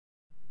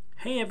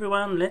Hey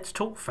everyone, let's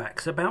talk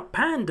facts about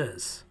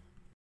pandas.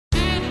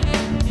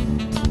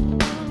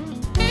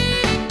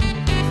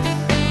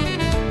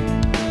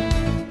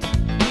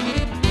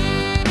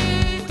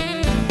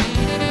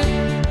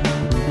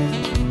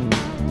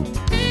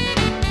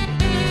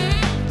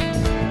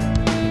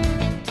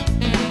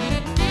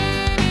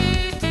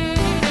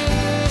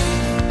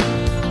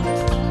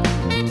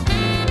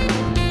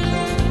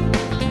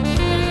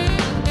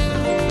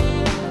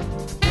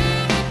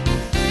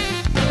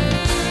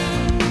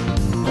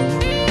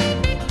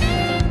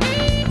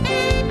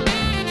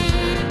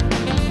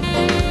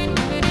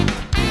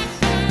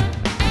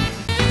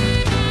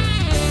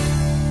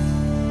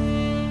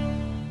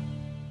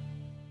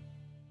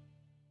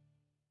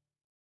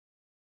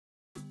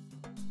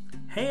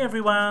 Hey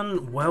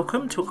everyone,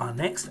 welcome to our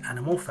next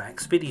Animal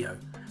Facts video.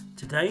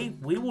 Today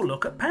we will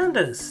look at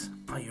pandas.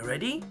 Are you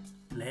ready?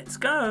 Let's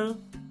go!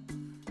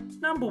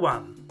 Number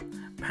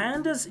 1.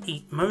 Pandas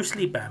eat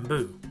mostly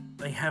bamboo.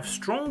 They have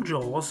strong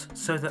jaws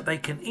so that they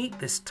can eat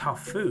this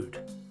tough food.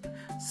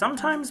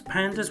 Sometimes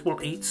pandas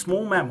will eat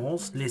small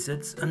mammals,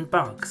 lizards and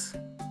bugs.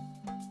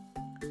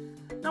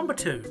 Number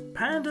 2.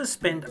 Pandas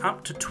spend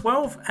up to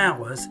 12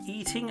 hours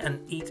eating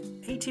and eat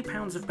 80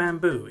 pounds of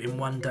bamboo in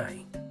one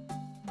day.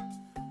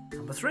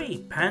 Number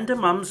 3. Panda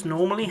mums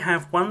normally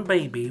have one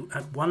baby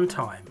at one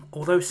time,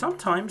 although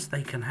sometimes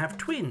they can have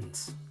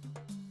twins.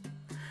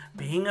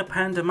 Being a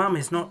panda mum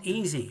is not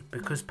easy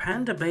because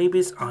panda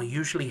babies are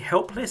usually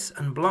helpless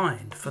and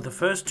blind for the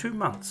first 2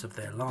 months of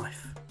their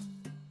life.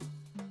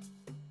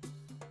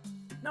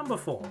 Number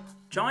 4.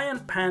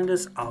 Giant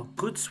pandas are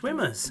good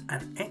swimmers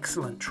and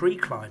excellent tree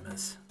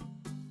climbers.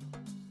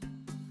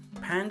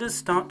 Pandas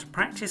start to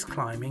practice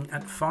climbing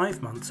at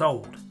 5 months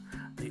old.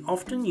 They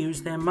often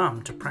use their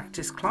mum to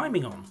practice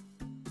climbing on.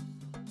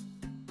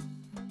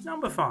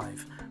 Number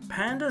 5.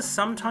 Pandas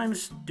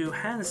sometimes do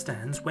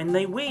handstands when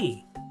they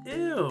wee.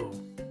 Ew!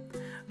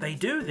 They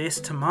do this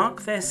to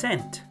mark their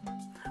scent.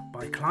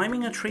 By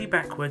climbing a tree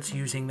backwards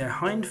using their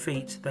hind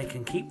feet, they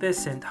can keep their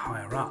scent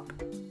higher up.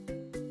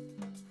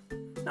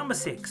 Number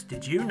 6.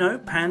 Did you know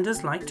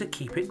pandas like to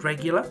keep it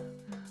regular?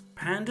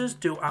 Pandas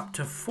do up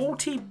to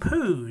 40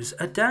 poos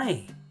a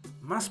day.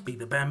 Must be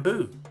the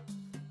bamboo.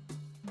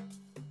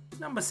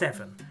 Number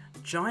 7.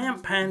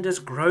 Giant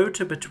pandas grow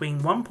to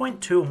between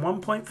 1.2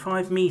 and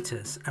 1.5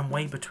 meters and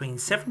weigh between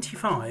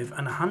 75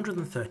 and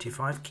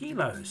 135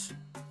 kilos.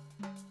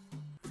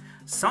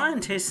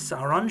 Scientists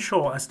are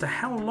unsure as to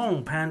how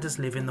long pandas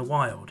live in the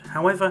wild.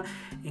 However,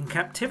 in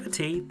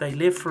captivity they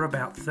live for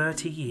about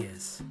 30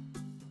 years.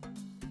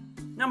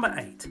 Number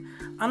 8.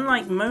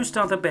 Unlike most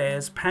other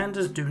bears,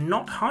 pandas do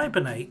not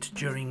hibernate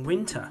during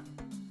winter.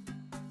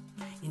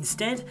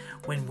 Instead,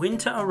 when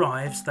winter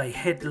arrives, they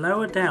head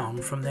lower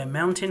down from their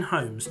mountain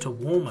homes to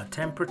warmer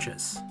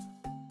temperatures.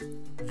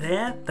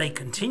 There, they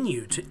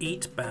continue to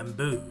eat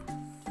bamboo.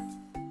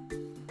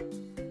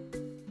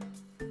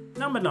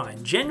 Number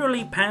 9.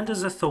 Generally,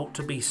 pandas are thought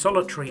to be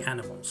solitary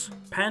animals.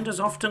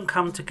 Pandas often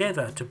come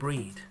together to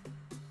breed.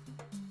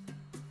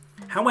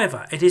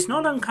 However, it is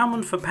not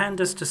uncommon for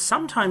pandas to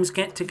sometimes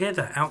get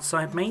together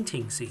outside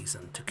mating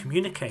season to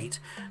communicate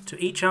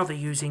to each other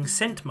using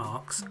scent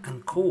marks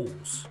and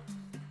calls.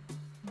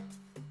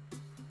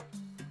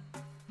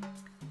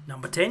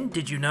 Number 10.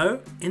 Did you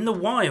know? In the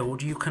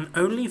wild you can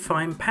only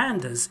find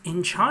pandas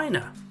in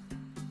China.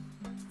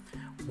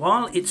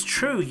 While it's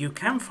true you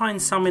can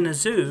find some in a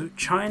zoo,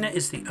 China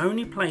is the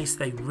only place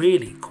they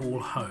really call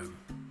home.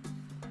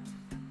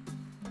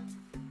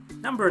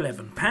 Number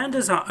 11.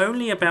 Pandas are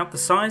only about the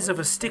size of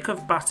a stick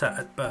of butter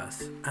at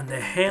birth, and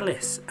they're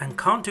hairless and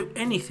can't do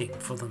anything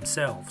for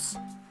themselves.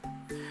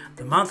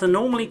 The mother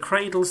normally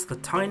cradles the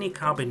tiny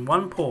cub in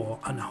one paw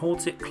and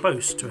holds it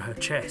close to her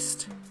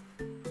chest.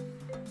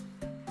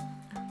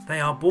 They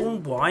are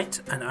born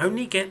white and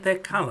only get their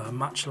colour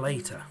much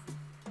later.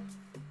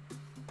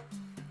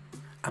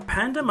 A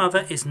panda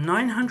mother is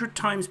 900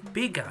 times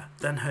bigger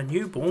than her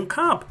newborn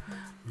cub.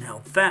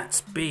 Now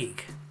that's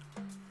big.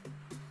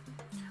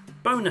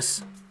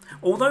 Bonus.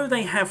 Although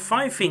they have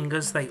 5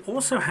 fingers, they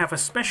also have a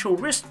special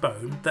wrist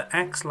bone that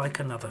acts like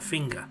another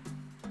finger.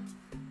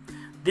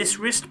 This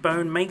wrist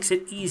bone makes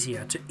it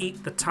easier to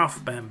eat the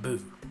tough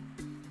bamboo.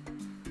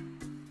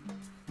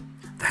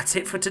 That's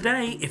it for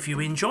today. If you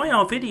enjoy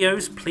our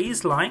videos,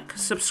 please like,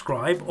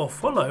 subscribe or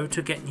follow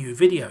to get new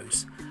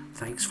videos.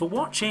 Thanks for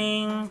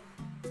watching.